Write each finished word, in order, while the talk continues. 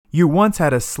You once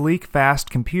had a sleek, fast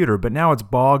computer, but now it's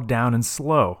bogged down and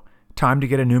slow. Time to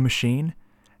get a new machine?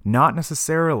 Not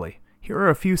necessarily. Here are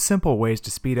a few simple ways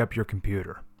to speed up your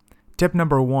computer. Tip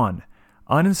number 1.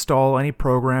 Uninstall any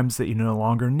programs that you no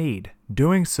longer need.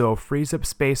 Doing so frees up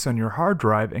space on your hard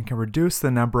drive and can reduce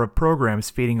the number of programs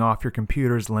feeding off your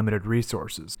computer's limited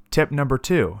resources. Tip number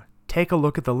 2. Take a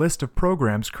look at the list of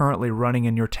programs currently running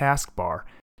in your taskbar.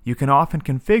 You can often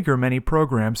configure many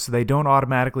programs so they don't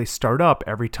automatically start up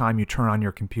every time you turn on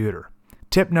your computer.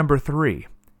 Tip number 3.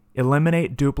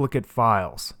 Eliminate duplicate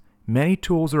files. Many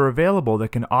tools are available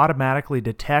that can automatically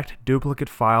detect duplicate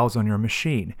files on your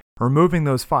machine. Removing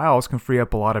those files can free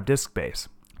up a lot of disk space.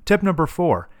 Tip number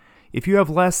 4. If you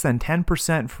have less than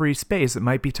 10% free space, it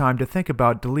might be time to think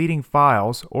about deleting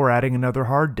files or adding another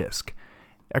hard disk.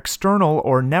 External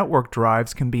or network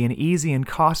drives can be an easy and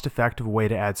cost-effective way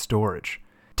to add storage.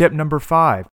 Tip number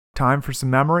 5. Time for some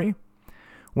memory?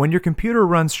 When your computer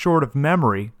runs short of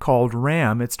memory, called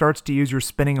RAM, it starts to use your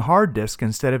spinning hard disk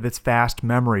instead of its fast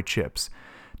memory chips.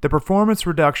 The performance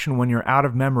reduction when you're out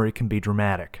of memory can be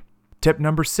dramatic. Tip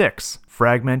number 6.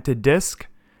 Fragmented disk?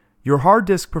 Your hard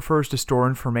disk prefers to store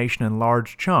information in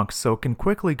large chunks, so it can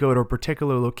quickly go to a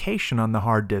particular location on the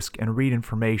hard disk and read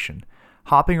information.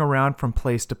 Hopping around from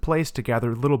place to place to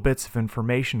gather little bits of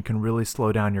information can really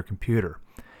slow down your computer.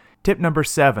 Tip number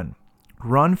 7.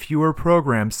 Run fewer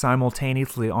programs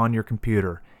simultaneously on your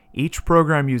computer. Each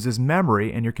program uses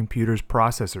memory and your computer's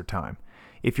processor time.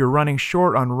 If you're running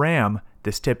short on RAM,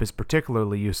 this tip is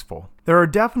particularly useful. There are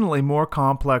definitely more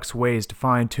complex ways to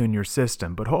fine-tune your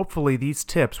system, but hopefully these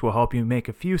tips will help you make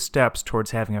a few steps towards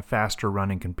having a faster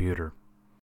running computer.